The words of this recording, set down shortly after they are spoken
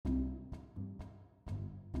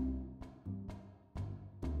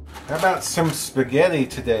How about some spaghetti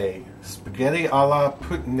today? Spaghetti alla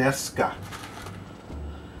Puttanesca.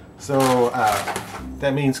 So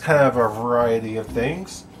that means kind of a variety of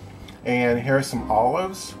things. And here's some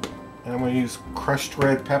olives. And I'm going to use crushed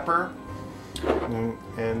red pepper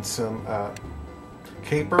and some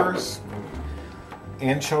capers,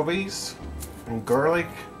 anchovies, and garlic.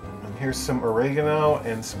 And here's some oregano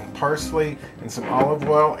and some parsley and some olive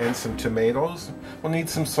oil and some tomatoes. We'll need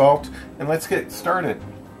some salt, and let's get started.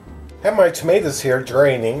 I have my tomatoes here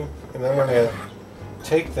draining, and I'm going to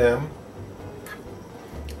take them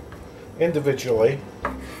individually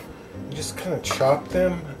and just kind of chop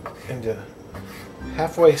them into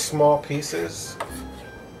halfway small pieces.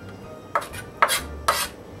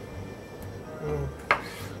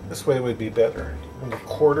 This way would be better. Into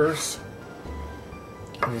quarters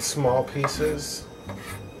and small pieces.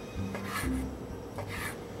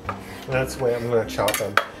 That's the way I'm going to chop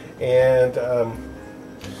them. And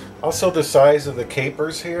also the size of the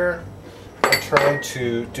capers here. I tried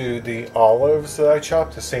to do the olives that I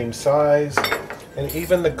chopped the same size, and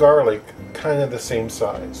even the garlic kind of the same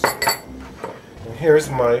size. And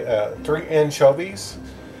here's my 3 anchovies,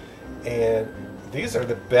 and these are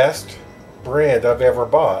the best brand I've ever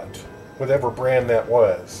bought, whatever brand that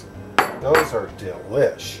was. Those are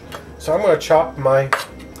delish. So I'm going to chop my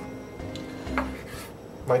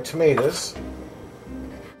tomatoes.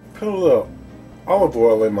 Put a little olive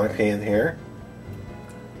oil in my pan here.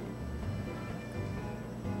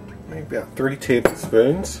 Maybe about 3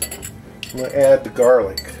 tablespoons. I'm going to add the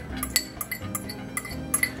garlic.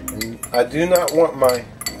 And I do not want my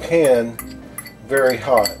pan very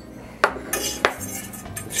hot.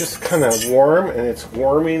 It's just kind of warm, and it's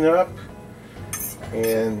warming up,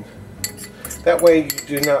 and that way you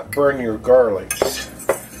do not burn your garlic.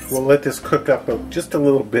 We'll let this cook up just a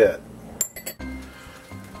little bit.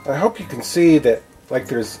 I hope you can see that, like,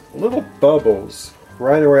 there's little bubbles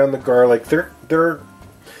right around the garlic.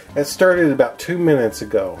 It started about 2 minutes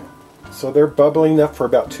ago, so they're bubbling up for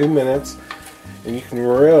about 2 minutes, and you can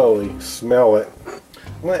really smell it.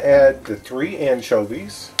 I'm going to add the 3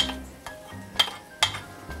 anchovies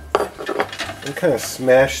and kind of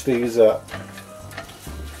smash these up.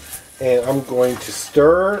 And I'm going to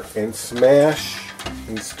stir and smash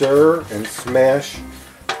and stir and smash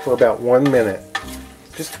for about 1 minute.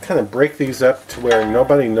 Just to kind of break these up to where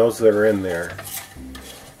nobody knows they're in there.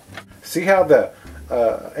 See how the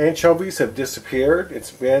anchovies have disappeared?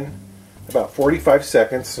 It's been about 45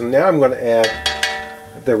 seconds. So now I'm going to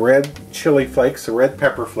add the red chili flakes, the red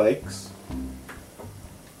pepper flakes.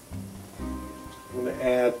 I'm going to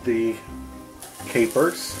add the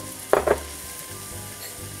capers,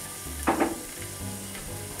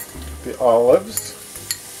 the olives,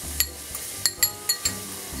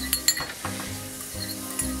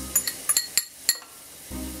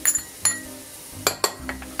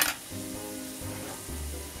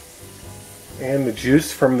 and the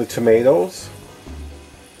juice from the tomatoes.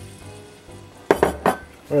 I'm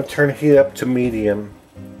going to turn the heat up to medium.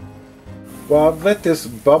 Well, I've let this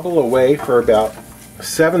bubble away for about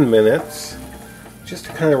 7 minutes, just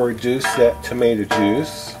to kind of reduce that tomato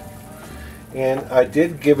juice. And I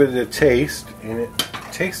did give it a taste, and it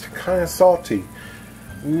tastes kind of salty.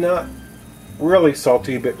 Not really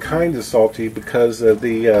salty, but kind of salty because of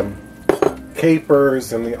the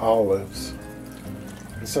capers and the olives.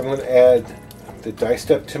 And so I'm going to add the diced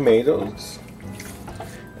up tomatoes.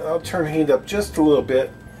 And I'll turn the heat up just a little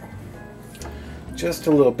bit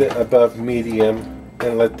above medium,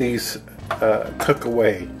 and let these cook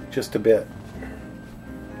away just a bit.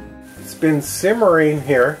 It's been simmering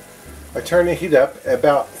here. I turn the heat up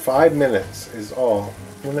about 5 minutes is all.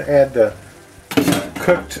 I'm going to add the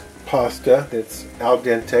cooked pasta that's al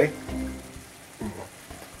dente.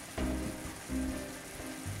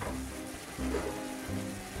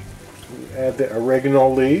 Add the oregano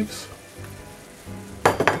leaves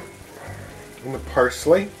and the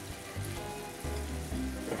parsley.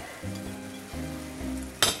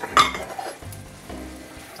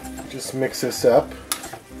 Just mix this up.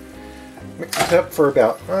 Mix it up for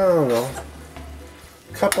about, I don't know,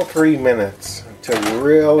 a couple, 3 minutes to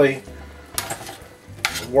really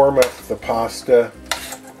warm up the pasta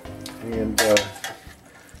and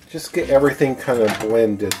just get everything kind of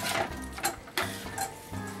blended.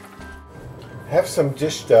 Have some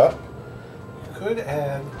dished up. You could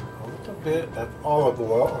add a little bit of olive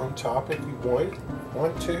oil on top if you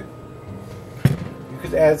want to. You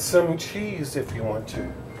could add some cheese if you want to.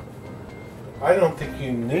 I don't think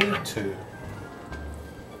you need to.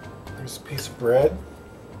 There's a piece of bread.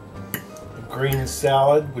 A green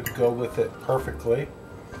salad would go with it perfectly.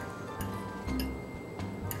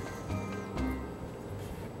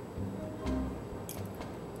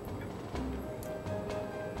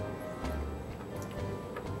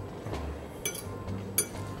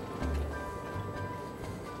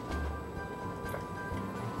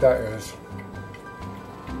 That is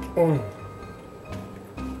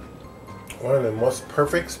one of the most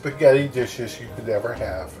perfect spaghetti dishes you could ever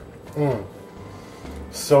have.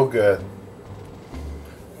 So good.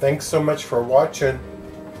 Thanks so much for watching.